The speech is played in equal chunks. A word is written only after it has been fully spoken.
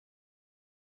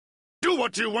Do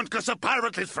what you want, 'cause a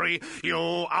pirate is free. You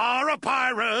are a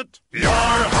pirate. Yar,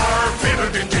 har,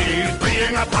 pirate indeed.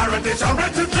 Being a pirate is a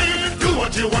right to be. Do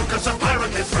what you want, 'cause a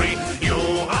pirate is free. You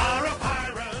are a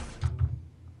pirate.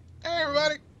 Hey,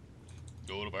 everybody.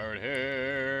 Go to Pirate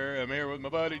here. I'm here with my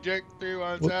buddy Jake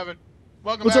 317.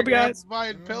 Welcome What's back up, guys?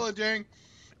 to Pillaging.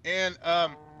 And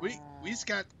we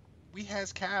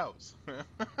has cows.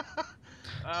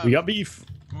 We got beef.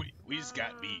 We's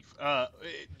got beef.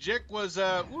 Jick was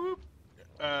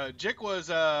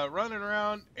running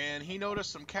around and he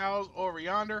noticed some cows over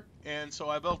yonder, and so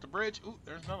I built a bridge. Ooh,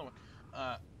 there's another one.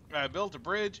 I built a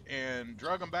bridge and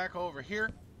drug them back over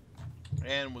here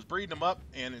and was breeding them up,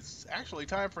 and it's actually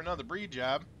time for another breed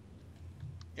job.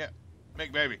 Yeah,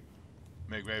 make baby.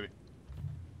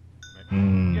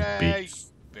 Yay, Beef.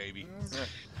 baby.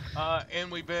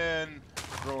 And we've been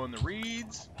growing the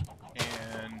reeds,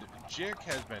 and Jick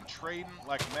has been trading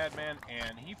like a madman,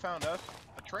 and he found us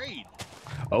a trade.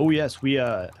 Oh yes, we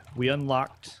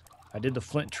unlocked. I did the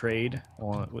flint trade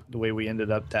on the way we ended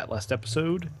up that last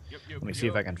episode. Let me see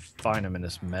if I can find them in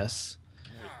this mess.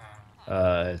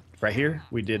 Right here,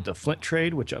 we did the flint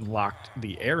trade, which unlocked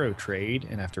the arrow trade,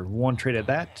 and after one trade of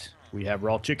that, we have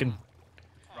raw chicken.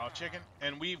 Raw chicken,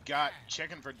 and we've got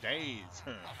chicken for days.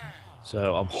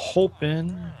 So I'm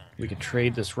hoping we can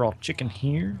trade this raw chicken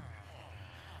here,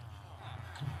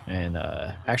 and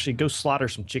actually go slaughter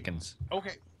some chickens.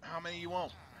 Okay, how many you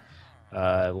want?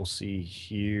 We'll see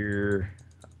here.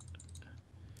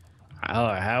 I don't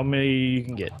know how many you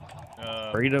can get.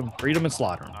 Breed them and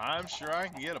slaughter them. I'm sure I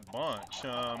can get a bunch.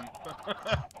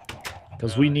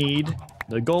 Because we need.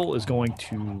 The goal is going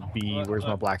to be. Where's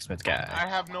my blacksmith guy? I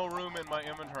have no room in my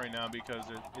inventory now because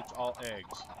it's all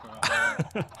eggs.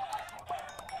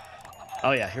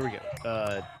 Oh yeah, here we go.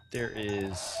 There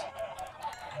is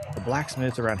a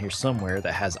blacksmith around here somewhere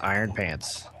that has iron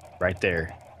pants. Right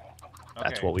there.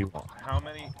 That's Okay. what we want. How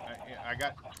many? I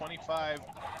got 25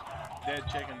 dead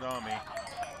chickens on me.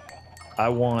 I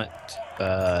want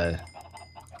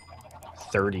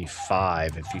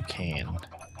 35 if you can.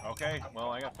 Okay, well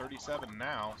I got 37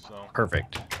 now, so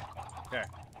Perfect. okay.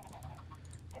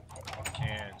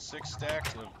 And 6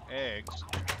 stacks of eggs.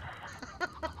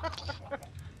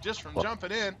 Just from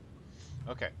jumping in.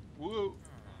 Okay. Woo.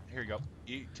 Here you go.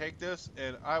 You take this,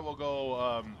 and I will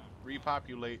go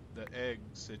repopulate the egg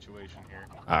situation here.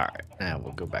 All right, now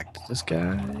we'll go back to this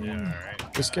guy. Yeah, all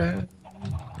right. This guy.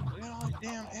 Look at all these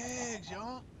damn eggs,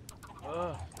 y'all.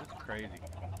 Ugh, that's crazy.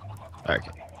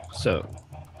 Okay, so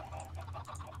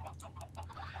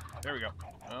There we go.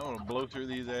 I'm gonna blow through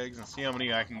these eggs and see how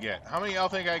many I can get. How many y'all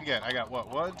think I can get? I got what?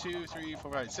 1, 2, 3,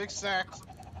 4, 5, 6 stacks.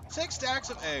 6 stacks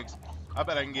of eggs. I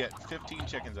bet I can get 15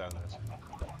 chickens out of this.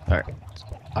 all right,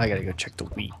 I gotta go check the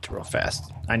wheat real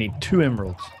fast. I need 2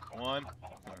 emeralds. 1.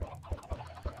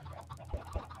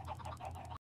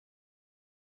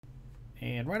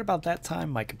 And right about that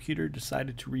time, my computer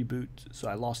decided to reboot, so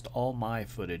I lost all my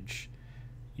footage.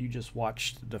 You just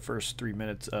watched the first 3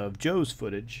 minutes of Joe's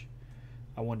footage.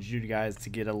 I wanted you guys to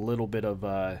get a little bit of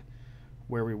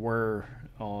where we were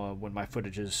when my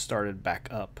footages started back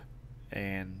up.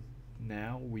 And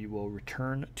now we will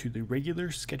return to the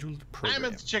regular scheduled program.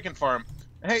 I'm at the chicken farm.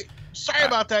 Hey, sorry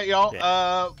about that, y'all.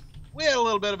 Yeah. We had a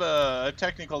little bit of a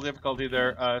technical difficulty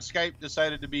there. Skype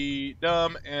decided to be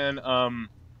dumb, and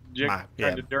Jick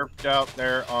kind of derped out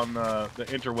there on the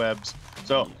interwebs.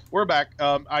 So we're back.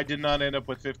 I did not end up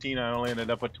with 15. I only ended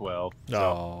up with 12. So.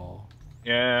 Oh.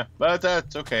 Yeah, but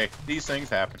that's okay. These things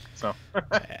happen. So.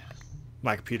 Yeah.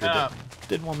 My computer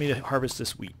didn't want me to harvest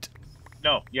this wheat.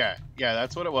 No, yeah,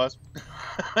 that's what it was.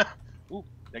 Ooh,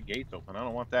 that gate's open. I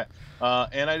don't want that.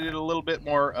 And I did a little bit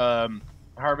more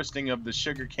harvesting of the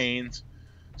sugar canes.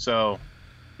 So,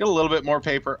 get a little bit more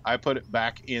paper. I put it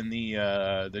back in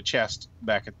the chest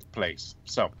back at the place.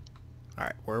 So. All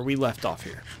right, where we left off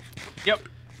here. Yep.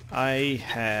 I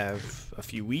have a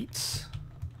few wheats.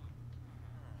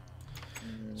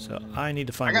 So I need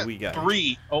to find the wheat guy.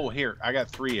 3. Oh, here. I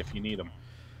got 3 if you need them.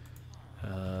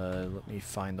 Let me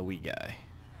find the wheat guy.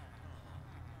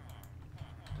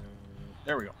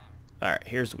 There we go. All right,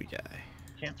 here's the wheat guy.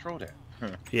 Can't throw that.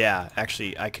 Huh. Yeah,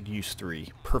 actually, I could use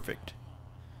 3. Perfect.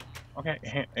 Okay,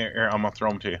 here, I'm gonna throw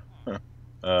them to you.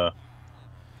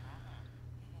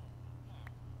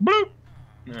 Bloop.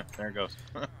 Yeah, there it goes.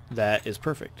 That is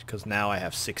perfect because now I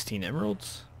have 16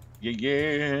 emeralds.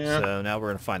 Yeah. So now we're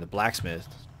gonna find the blacksmith.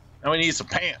 Now we need some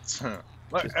pants.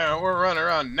 Look, we're running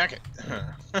around naked.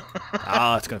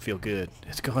 Oh, it's gonna feel good.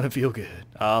 It's gonna feel good.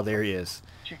 Oh, there he is.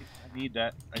 Chicken, I need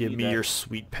that. Give me your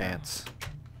sweet pants.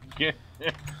 Yeah.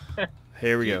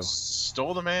 Here we go.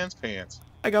 Stole the man's pants.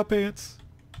 I got pants.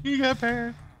 You got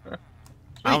pants.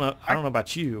 I don't know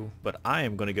about you, but I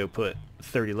am gonna go put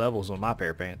 30 levels on my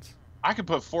pair of pants. I could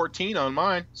put 14 on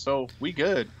mine, so we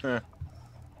good.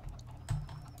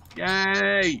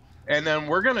 Yay! And then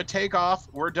we're gonna take off.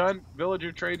 We're done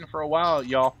villager trading for a while,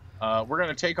 y'all. We're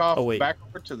gonna take off back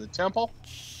over to the temple.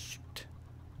 Shoot.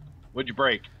 What'd you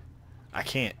break? I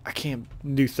can't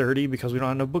do 30 because we don't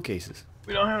have no bookcases.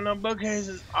 We don't have no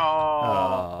bookcases.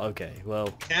 Oh. Okay. Well,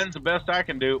 10's the best I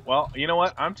can do. Well, you know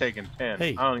what? I'm taking 10.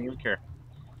 Hey. I don't even care.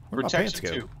 Where'd my pants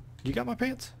Protection go? 2. You got my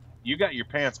pants? You got your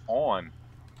pants on,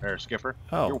 there, Skipper.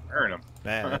 Oh. You're wearing them.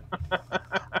 Man.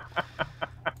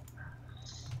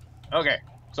 Okay,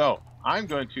 so I'm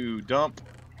going to dump.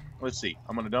 Let's see.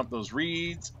 I'm going to dump those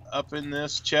reeds up in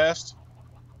this chest.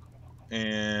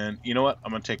 And you know what?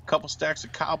 I'm going to take a couple stacks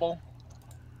of cobble.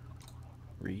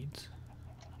 Reeds.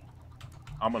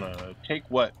 I'm going to take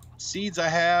what seeds I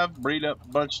have, breed up a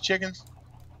bunch of chickens.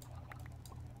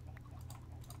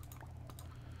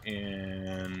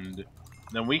 And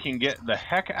then we can get the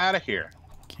heck out of here.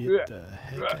 Get the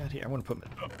heck out of here. I want to put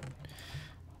my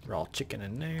raw chicken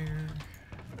in there.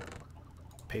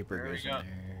 Paper There goes we in go.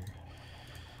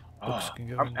 there. Books can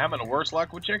go I'm in having there. the worst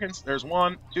luck with chickens. There's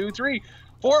 1, 2, 3,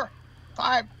 4,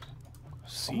 5.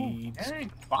 Seeds. Ooh,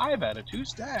 dang, 5 out of 2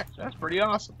 stacks. That's pretty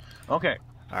awesome. Okay.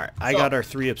 Alright, I got our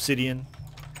 3 obsidian.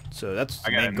 So that's the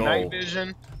I got a main goal. night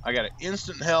vision. I got an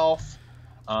instant health.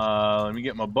 Let me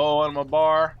get my bow on my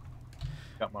bar.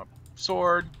 Got my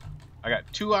sword. I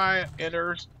got 2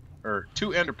 enders, or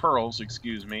 2 ender pearls,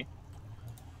 excuse me.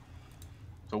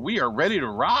 So we are ready to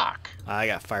rock. I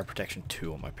got fire protection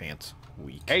 2 on my pants.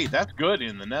 Weak. Hey, that's good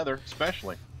in the nether,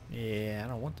 especially. Yeah, I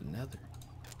don't want the nether.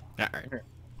 Alright.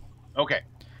 Okay.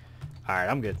 Alright,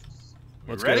 I'm good.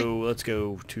 Let's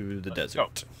go to the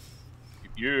desert.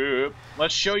 Yep.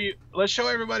 Let's show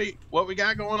everybody what we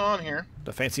got going on here.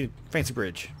 The fancy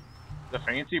bridge. The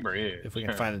fancy bridge. If we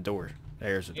can find the door.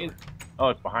 There's the door. Oh,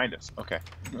 it's behind us. Okay.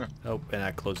 Oh, and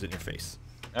I closed it in your face.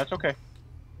 That's okay.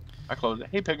 I closed it.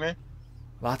 Hey, pigman.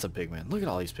 Lots of pigmen. Look at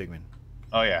all these pigmen.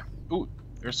 Oh, yeah. Ooh,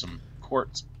 there's some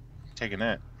quartz. Taking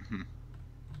that.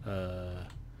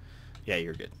 Yeah,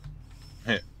 you're good.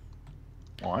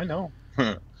 Oh, I know.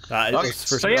 Okay,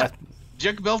 so yeah,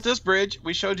 Jake built this bridge.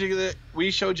 We showed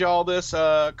you all this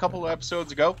a couple of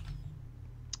episodes ago,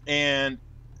 and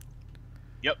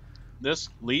yep, this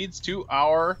leads to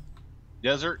our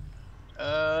desert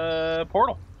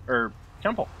portal or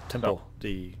temple. Temple. So,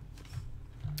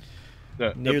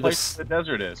 The place the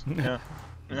desert is. Yeah.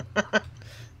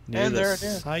 Near And the there it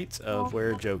is. site of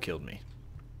where Joe killed me.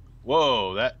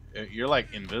 Whoa, that you're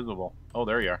like invisible. Oh,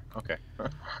 there you are. Okay.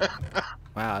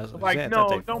 Wow. Like,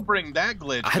 no, don't bring that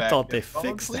glitch back. I thought they Oh,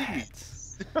 fixed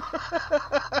please.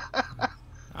 that.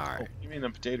 All right. Give me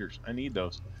them potatoes. I need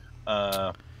those.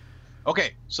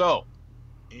 Okay, so,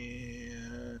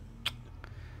 and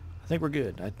I think we're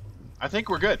good. I think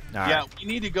we're good. All yeah, right. we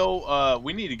need to go.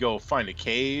 We need to go find a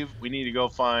cave. We need to go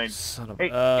find. Son of Hey,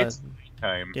 a. it's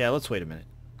time. Yeah, let's wait a minute.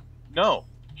 No,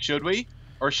 should we,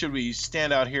 or should we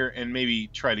stand out here and maybe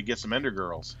try to get some Ender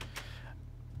girls?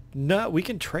 No, we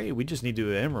can trade. We just need to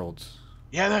do emeralds.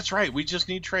 Yeah, that's right. We just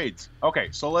need trades. Okay,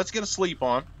 so let's get a sleep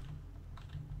on.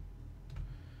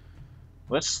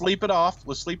 Let's sleep it off.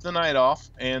 Let's sleep the night off,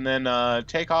 and then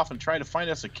take off and try to find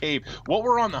us a cave. What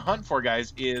we're on the hunt for,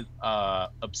 guys, is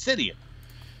obsidian.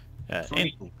 So we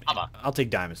And need lava. I'll take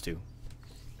diamonds too.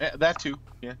 That too.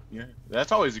 Yeah, yeah.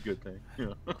 That's always a good thing.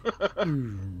 Yeah.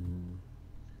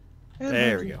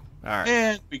 There we go. All right.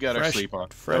 And we got our sleep on.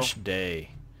 Fresh So-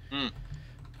 day. All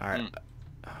right.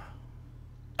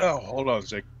 Oh, hold on a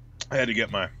sec. I had to get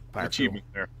my Fire achievement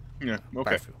there. Yeah.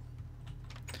 Okay. Fire fuel.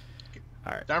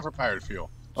 All right. Time for pirate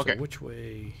fuel. Okay. So which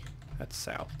way? That's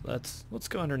south. Let's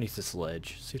go underneath this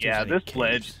ledge. See if Yeah, there's any this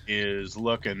ledge caves. is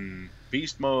looking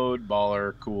beast mode,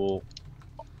 baller, cool,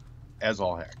 as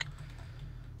all heck.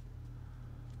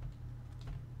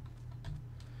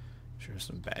 Sure, there's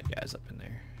some bad guys up in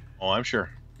there. Oh, I'm sure.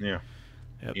 Yeah.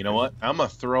 Yep, You know what? I'm gonna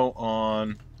throw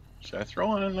on. Should I throw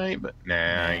on a night? But nah.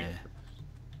 I ain't-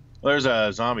 Well, there's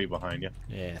a zombie behind you.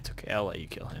 Yeah, it's okay. I'll let you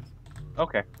kill him.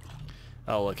 Okay.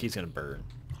 Oh, look, he's gonna burn.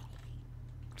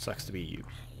 Sucks to be you.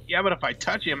 Yeah, but if I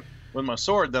touch him with my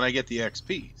sword, then I get the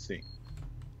XP. See?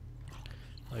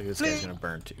 Look, this guy's gonna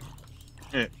burn too.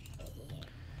 Yeah.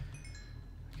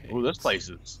 Okay, Ooh, this place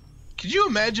is. Could you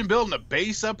imagine building a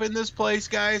base up in this place,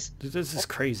 guys? Dude, this is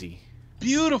crazy.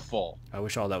 Beautiful. I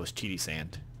wish all that was cheaty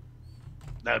sand.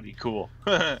 That'd be cool.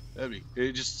 That'd be.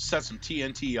 It just set some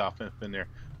TNT off up in there.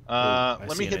 I Let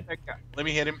me seen hit it. that guy. Let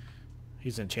me hit him.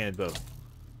 He's an enchanted bow.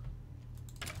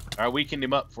 I weakened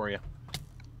him up for you.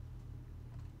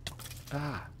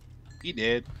 Ah, He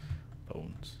did.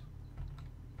 bones.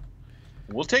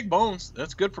 We'll take bones.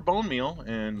 That's good for bone meal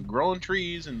and growing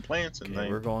trees and plants and Okay,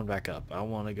 things. we're going back up. I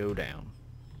want to go down.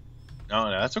 No,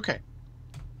 that's okay.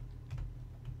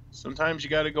 Sometimes you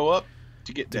got to go up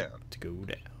to get down. To go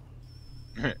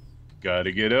down.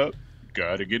 Gotta get up.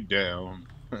 Gotta get down.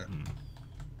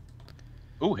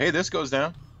 Oh, hey, this goes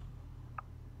down.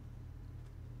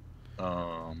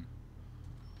 Not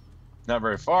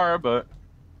very far, but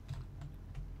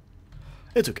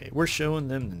It's okay. We're showing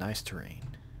them the nice terrain.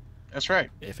 that's right.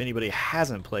 If anybody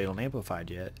hasn't played on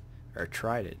Amplified yet, or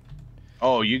tried it,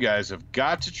 Oh, you guys have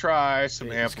got to try some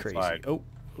it's Amplified. crazy.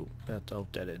 Oh, that's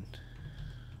dead end.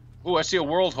 Oh, I see a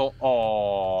world hole.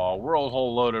 Oh, world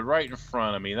hole loaded right in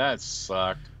front of me. That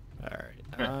sucked. All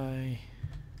right,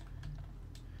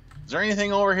 Is there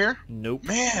anything over here? Nope.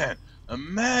 Man,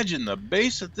 imagine the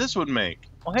base that this would make.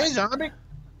 Oh, hey, zombie.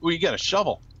 Oh, you got a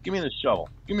shovel. Give me the shovel.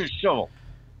 Give me the shovel.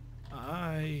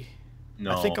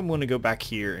 No. I think I'm going to go back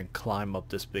here and climb up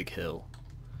this big hill.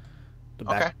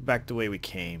 Back the way we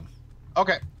came.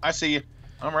 Okay, I see you.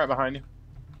 I'm right behind you.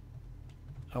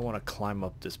 I want to climb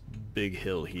up this big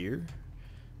hill here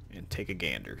and take a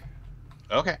gander.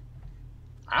 Okay.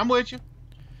 I'm with you.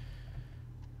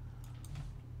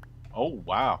 Oh,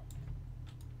 wow.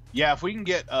 Yeah, if we can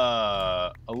get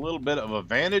a little bit of a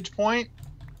vantage point,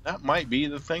 that might be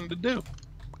the thing to do.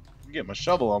 Get my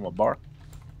shovel on my bar.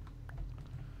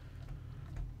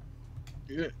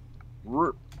 Yeah.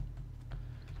 Did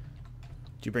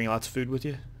you bring lots of food with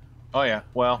you? Oh yeah.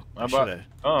 Well, I bought.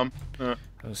 I was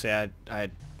gonna say I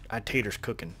had taters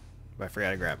cooking, but I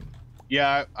forgot to grab them.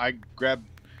 Yeah, I grabbed.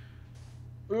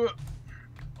 Oh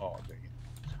dang it!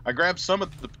 I grabbed some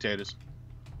of the potatoes.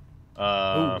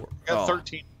 Got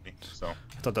 13. So I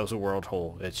thought that was a world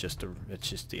hole. It's just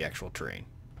the actual terrain.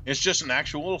 it's just an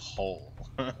actual hole.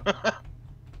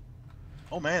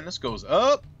 Oh man, this goes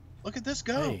up. Look at this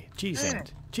go. Hey, cheese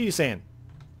sand. Cheese sand.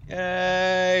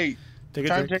 Yay! Take a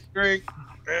Time drink. to take a drink.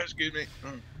 Excuse me.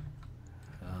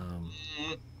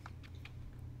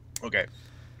 Okay.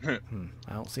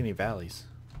 I don't see any valleys.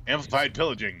 Amplified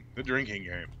Pillaging, the drinking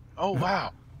game. Oh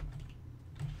wow.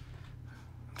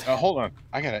 Hold on.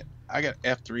 I got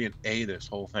F3 and A this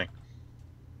whole thing.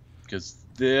 Because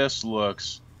this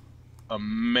looks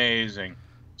amazing.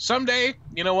 Someday,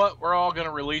 you know what? We're all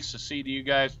gonna release a CD, you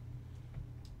guys.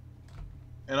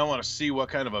 And I want to see what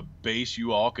kind of a base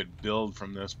you all could build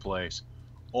from this place.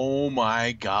 Oh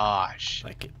my gosh.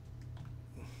 Like it.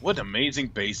 What an amazing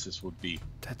base this would be.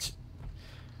 That's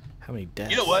how many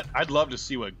deaths. You know what? I'd love to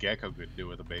see what Gecko could do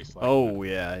with a base like that. Oh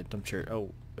yeah, I'm sure. Oh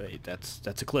wait, that's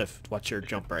a cliff. Watch your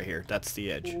jump right here. That's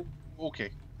the edge. Okay.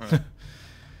 I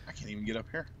can't even get up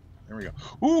here. There we go.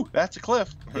 Ooh, that's a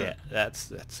cliff. Yeah,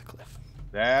 that's a cliff.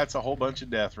 That's a whole bunch of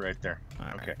death right there. All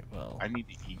Okay. right, well, I need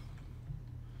to eat.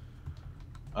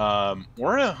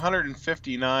 We're at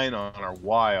 159 on our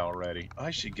Y already.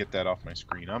 I should get that off my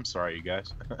screen. I'm sorry, you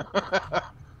guys.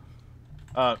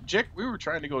 Jick, we were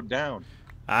trying to go down.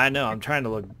 I know. I'm trying to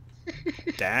look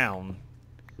down.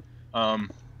 Um.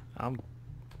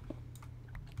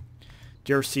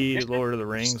 Do you ever see Lord of the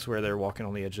Rings where they're walking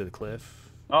on the edge of the cliff?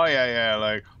 Oh yeah,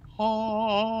 like.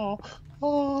 Oh.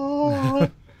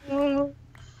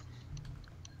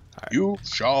 You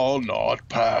shall not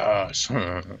pass.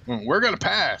 We're gonna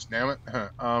pass, damn it.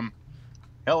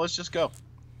 Hell, let's just go.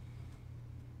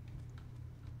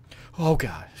 Oh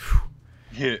god.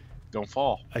 Yeah, don't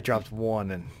fall. I dropped one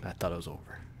and I thought it was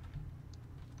over.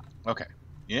 Okay.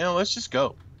 Yeah, let's just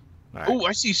go. All right. Oh,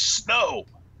 I see snow.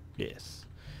 Yes.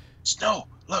 Snow.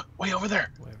 Look, way over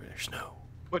there. Wherever there's snow.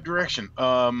 What direction?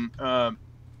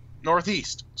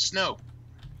 Northeast. Snow.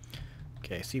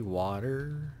 Okay, I see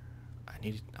water.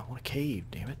 I want a cave,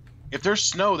 damn it. If there's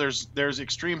snow, there's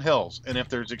extreme hills, and if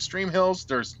there's extreme hills,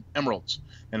 there's emeralds,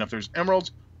 and if there's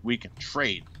emeralds, we can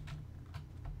trade.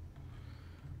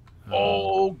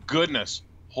 Oh goodness!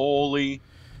 Holy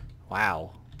wow!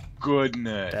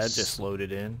 Goodness! That just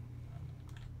loaded in.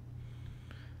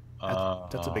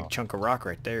 That's a big chunk of rock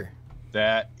right there.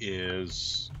 That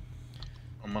is.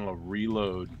 I'm gonna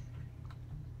reload.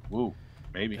 Woo,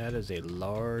 maybe. That is a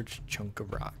large chunk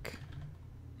of rock.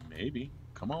 Maybe.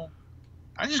 Come on.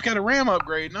 I just got a RAM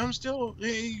upgrade, and I'm still.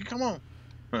 Hey, come on.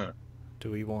 Huh.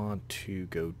 Do we want to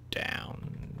go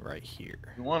down right here?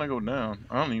 You want to go down?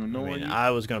 I don't even know where you.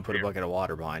 I was gonna put a bucket of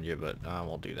water behind you, but I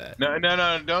won't do that. No,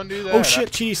 don't do that. Oh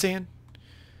shit, cheese sand.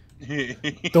 The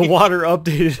water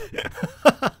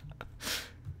updated.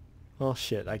 Oh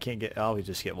shit, I can't get. I'll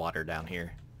just get water down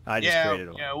here. I just created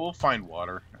one. Yeah, we'll find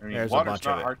water. I mean, There's a bunch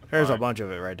of it. There's a bunch of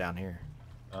it right down here.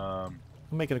 I'm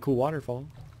making a cool waterfall.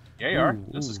 Yeah, you are.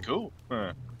 This is cool.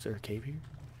 Huh. Is there a cave here?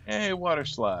 Hey, water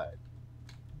slide.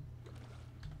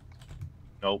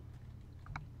 Nope.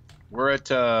 We're at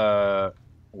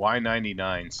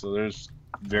Y99, so there's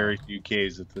very few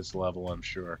caves at this level, I'm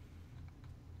sure.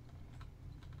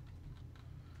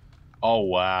 Oh,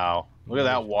 wow. Look at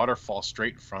that waterfall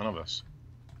straight in front of us.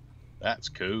 That's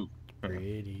cool.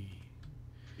 Pretty.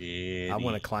 Pretty. I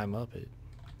want to climb up it.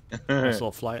 This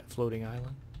little floating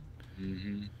island.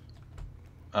 Mm-hmm.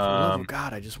 For the love of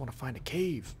God, I just want to find a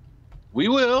cave. We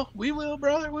will,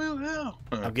 brother, we will.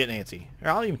 I'm getting antsy.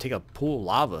 I'll even take a pool of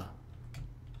lava.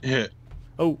 Yeah.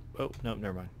 Oh, no,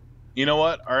 never mind. You know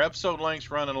what? Our episode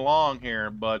length's running along here,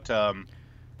 but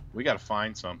we got to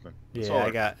find something.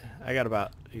 Yeah, I got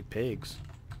about 8 pigs.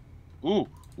 Ooh,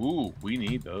 we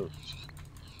need those.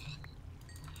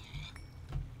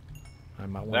 I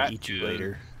might want to eat you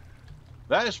later.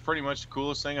 That is pretty much the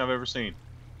coolest thing I've ever seen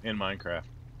in Minecraft.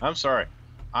 I'm sorry.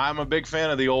 I'm a big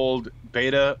fan of the old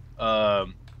beta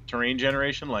terrain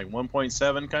generation, like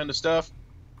 1.7 kind of stuff.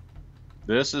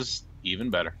 This is even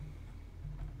better.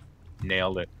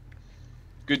 Nailed it.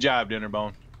 Good job,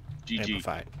 Dinnerbone. GG.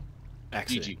 Amplified.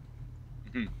 Accident.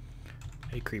 GG.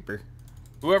 Hey, creeper.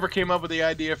 Whoever came up with the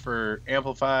idea for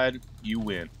Amplified, you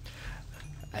win.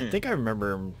 I think I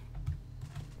remember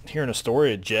hearing a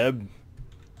story of Jeb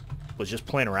was just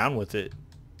playing around with it,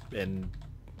 and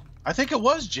I think it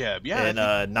was Jeb, yeah.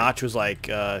 And Notch was like,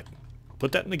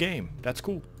 put that in the game. That's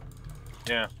cool.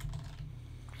 Yeah.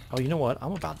 Oh, you know what?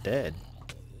 I'm about dead.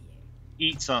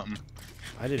 Eat something.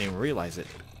 I didn't even realize it.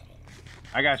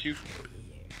 I got you.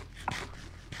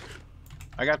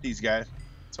 I got these guys.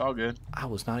 It's all good. I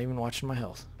was not even watching my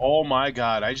health. Oh my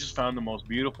god, I just found the most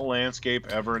beautiful landscape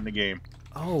ever in the game.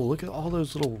 Oh, look at all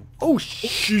those little... Oh,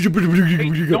 shit. Hey,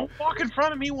 don't walk in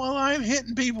front of me while I'm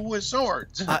hitting people with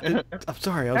swords. I'm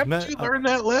sorry. Haven't you learned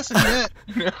that lesson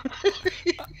yet?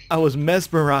 I was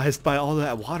mesmerized by all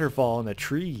that waterfall and the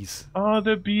trees. Oh,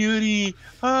 the beauty.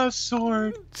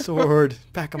 Sword. Sword.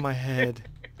 Back on my head.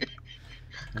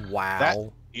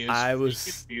 Wow. That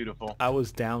is beautiful. I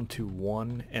was down to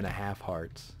 1.5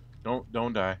 hearts.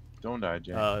 Don't die. Don't die,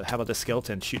 Jay. How about the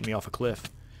skeleton shooting me off a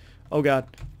cliff? Oh god.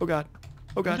 Oh god.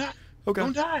 Oh god. Oh god.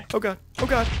 Don't die. Oh god. Oh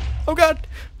god. Oh god.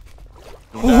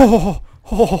 Oh.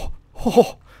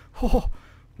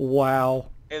 Wow.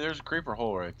 Hey, there's a creeper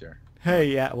hole right there. Hey,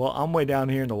 yeah. Well, I'm way down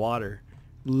here in the water.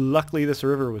 Luckily, this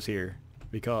river was here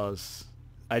because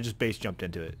I just base jumped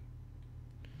into it.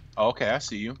 Oh, okay, I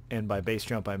see you. And by base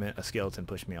jump, I meant a skeleton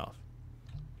pushed me off.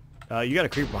 You got a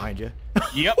creeper behind you.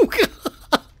 Yep.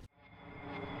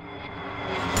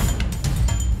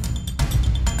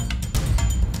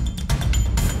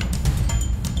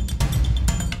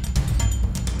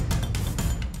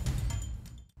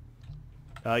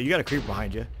 You got a creeper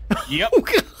behind you. Yep.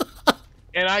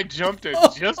 And I jumped at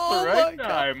just the right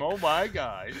time. Oh my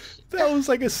gosh. That was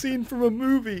like a scene from a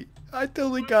movie. I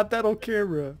totally got that on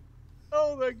camera.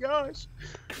 Oh my gosh.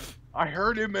 I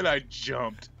heard him and I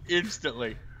jumped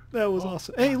instantly. That was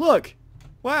awesome. Hey, look.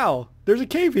 Wow. There's a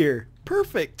cave here.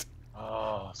 Perfect.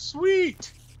 Oh,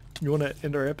 sweet. You want to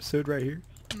end our episode right here?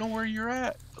 I don't know where you're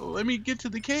at. Let me get to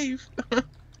the cave.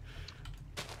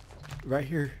 Right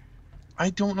here. I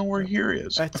don't know where here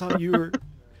is. I thought you were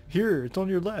here. It's on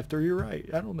your left or your right.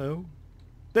 I don't know.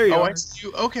 There you are. I see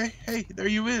you. Okay. Hey, there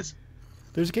you is.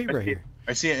 There's a cave right here.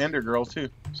 I see an ender girl too.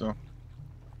 So.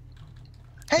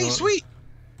 Hey, sweet.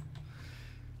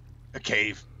 A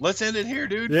cave. Let's end it here,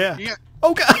 dude. Yeah.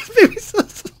 Oh god.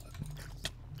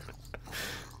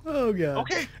 Oh god.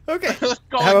 Okay. Okay. Let's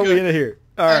call How it about good. we end it here?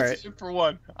 All That's right. it for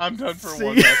one. I'm done for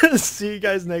one. See you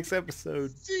guys next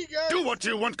episode. See you guys. Do what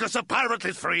you want, 'cause a pirate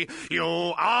is free. You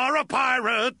are a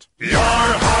pirate. Yar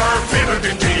har,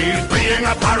 fiddle-dee-dee. Being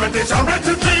a pirate is a red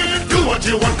to be. Do what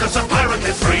you want, 'cause a pirate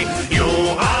is free. You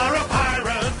are a